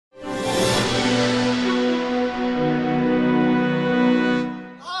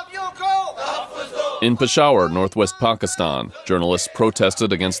In Peshawar, northwest Pakistan, journalists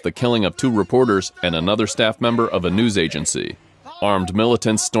protested against the killing of 2 reporters and another staff member of a news agency. Armed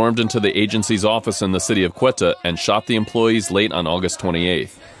militants stormed into the agency's office in the city of Quetta and shot the employees late on August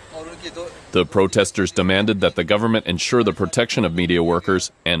 28th. The protesters demanded that the government ensure the protection of media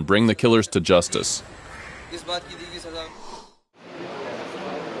workers and bring the killers to justice.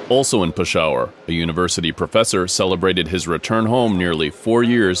 Also in Peshawar, a university professor celebrated his return home nearly 4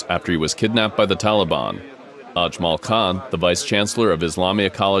 years after he was kidnapped by the Taliban. Ajmal Khan, the vice-chancellor of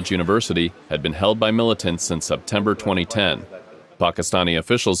Islamia College University, had been held by militants since September 2010. Pakistani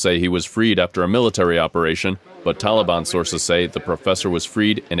officials say he was freed after a military operation, but Taliban sources say the professor was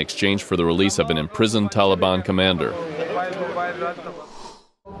freed in exchange for the release of an imprisoned Taliban commander.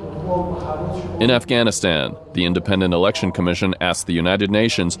 In Afghanistan, the Independent Election Commission asked the United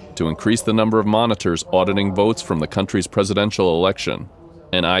Nations to increase the number of monitors auditing votes from the country's presidential election.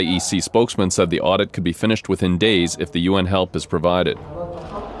 An IEC spokesman said the audit could be finished within days if the UN help is provided.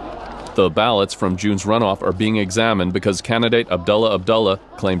 The ballots from June's runoff are being examined because candidate Abdullah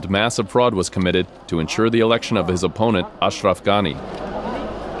claimed massive fraud was committed to ensure the election of his opponent, Ashraf Ghani.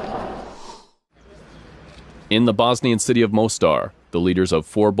 In the Bosnian city of Mostar, the leaders of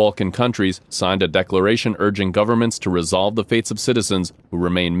 4 Balkan countries signed a declaration urging governments to resolve the fates of citizens who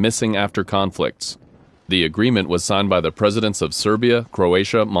remain missing after conflicts. The agreement was signed by the presidents of Serbia,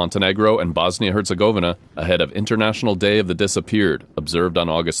 Croatia, Montenegro, and Bosnia-Herzegovina ahead of International Day of the Disappeared, observed on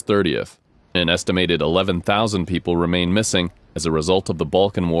August 30th. An estimated 11,000 people remain missing as a result of the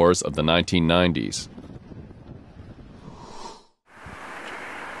Balkan Wars of the 1990s.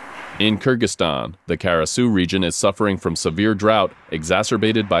 In Kyrgyzstan, the Karasu region is suffering from severe drought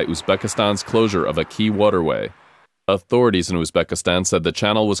exacerbated by Uzbekistan's closure of a key waterway. Authorities in Uzbekistan said the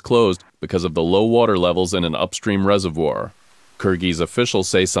channel was closed because of the low water levels in an upstream reservoir. Kyrgyz officials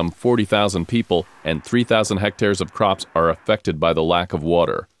say some 40,000 people and 3,000 hectares of crops are affected by the lack of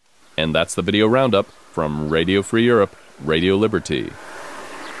water. And that's the video roundup from Radio Free Europe, Radio Liberty.